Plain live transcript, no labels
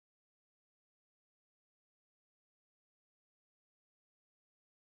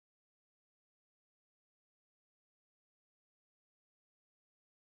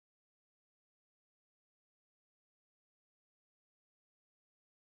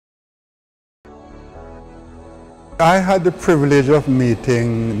I had the privilege of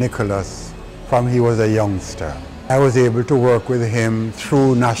meeting Nicholas from he was a youngster. I was able to work with him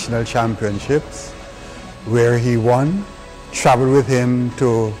through national championships where he won, traveled with him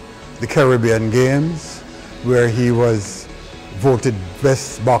to the Caribbean Games where he was voted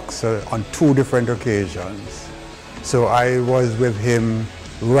best boxer on 2 different occasions. So I was with him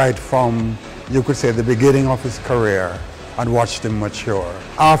right from, you could say, the beginning of his career and watched him mature.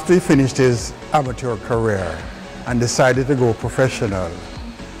 After he finished his amateur career and decided to go professional,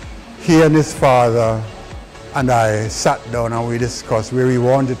 he and his father and I sat down and we discussed where he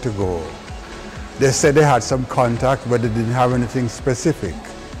wanted to go. They said they had some contact, but they didn't have anything specific.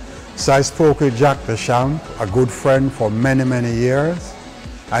 So I spoke with Jack the Champ, a good friend for many, many years,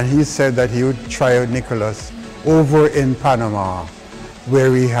 and he said that he would try out Nicholas over in Panama,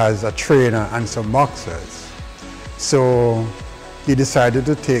 where he has a trainer and some boxers. So he decided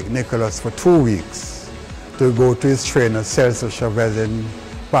to take Nicholas for 2 weeks to go to his trainer, Celso Chavez, in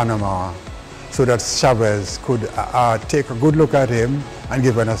Panama, so that Chavez could take a good look at him and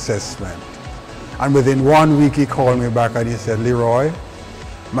give an assessment. And within 1 week he called me back and he said, "Leroy,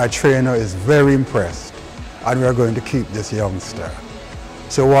 my trainer is very impressed and we are going to keep this youngster."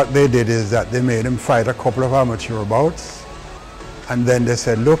 So what they did is that they made him fight a couple of amateur bouts, and then they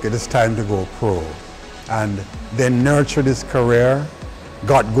said, "Look, it is time to go pro." And they nurtured his career,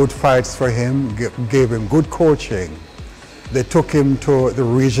 got good fights for him, gave him good coaching. They took him to the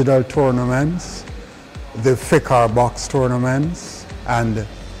regional tournaments, the FICAR box tournaments, and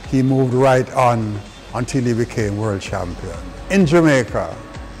he moved right on until he became world champion. In Jamaica,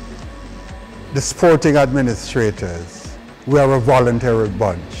 the sporting administrators, we are a voluntary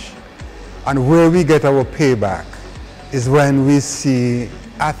bunch. And where we get our payback is when we see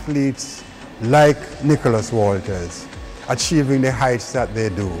athletes like Nicholas Walters achieving the heights that they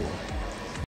do.